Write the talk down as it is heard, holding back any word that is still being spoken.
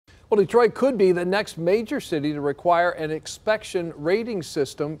Well, Detroit could be the next major city to require an inspection rating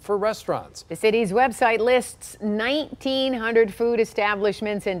system for restaurants. The city's website lists 1,900 food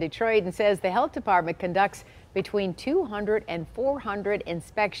establishments in Detroit and says the health department conducts between 200 and 400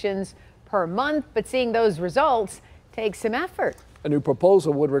 inspections per month. But seeing those results takes some effort. A new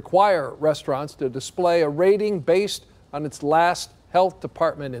proposal would require restaurants to display a rating based on its last health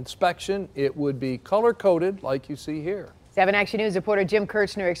department inspection. It would be color-coded like you see here. 7 Action News reporter Jim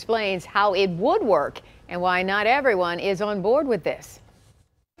Kirchner explains how it would work and why not everyone is on board with this.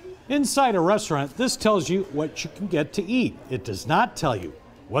 Inside a restaurant, this tells you what you can get to eat. It does not tell you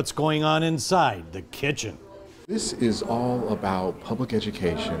what's going on inside the kitchen. This is all about public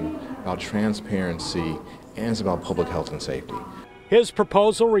education, about transparency, and it's about public health and safety. His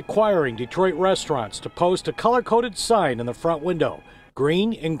proposal requiring Detroit restaurants to post a color-coded sign in the front window.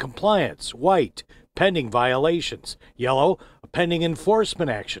 Green, in compliance. White, pending violations. Yellow, a pending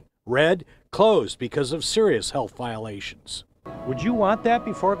enforcement action. Red, closed because of serious health violations. Would you want that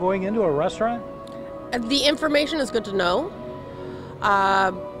before going into a restaurant? The information is good to know.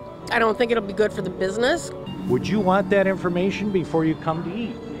 I don't think it'll be good for the business. Would you want that information before you come to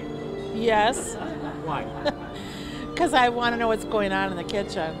eat? Yes. Why? Because I want to know what's going on in the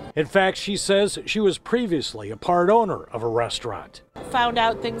kitchen. In fact, she says she was previously a part owner of a restaurant. Found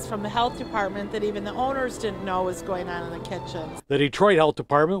out things from the health department that even the owners didn't know was going on in the kitchen. The Detroit Health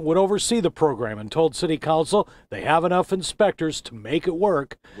Department would oversee the program and told City Council they have enough inspectors to make it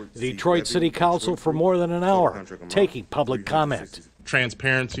work. The Detroit City Council for more than an hour taking public comment.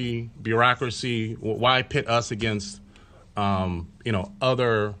 Transparency, bureaucracy, why pit us against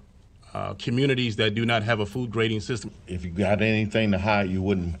other communities that do not have a food grading system? If you got anything to hide, you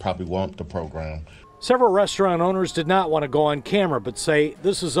wouldn't probably want the program. Several restaurant owners did not want to go on camera, but say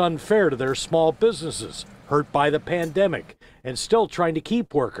this is unfair to their small businesses hurt by the pandemic and still trying to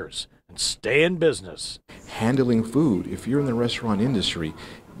keep workers and stay in business. Handling food, if you're in the restaurant industry,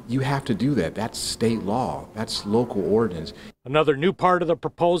 you have to do that. That's state law. That's local ordinance. Another new part of the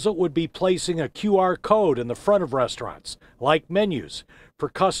proposal would be placing a QR code in the front of restaurants, like menus, for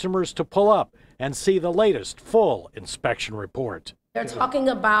customers to pull up and see the latest full inspection report. They're talking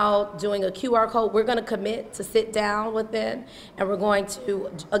about doing a QR code. We're going to commit to sit down with them, and we're going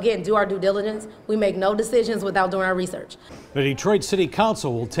to, again, do our due diligence. We make no decisions without doing our research. The Detroit City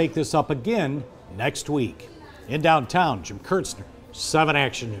Council will take this up again next week. In downtown, Jim Kirchner, 7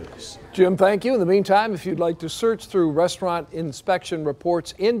 Action News. Jim, thank you. In the meantime, if you'd like to search through restaurant inspection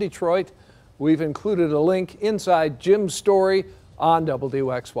reports in Detroit, we've included a link inside Jim's story on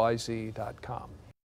WXYZ.com.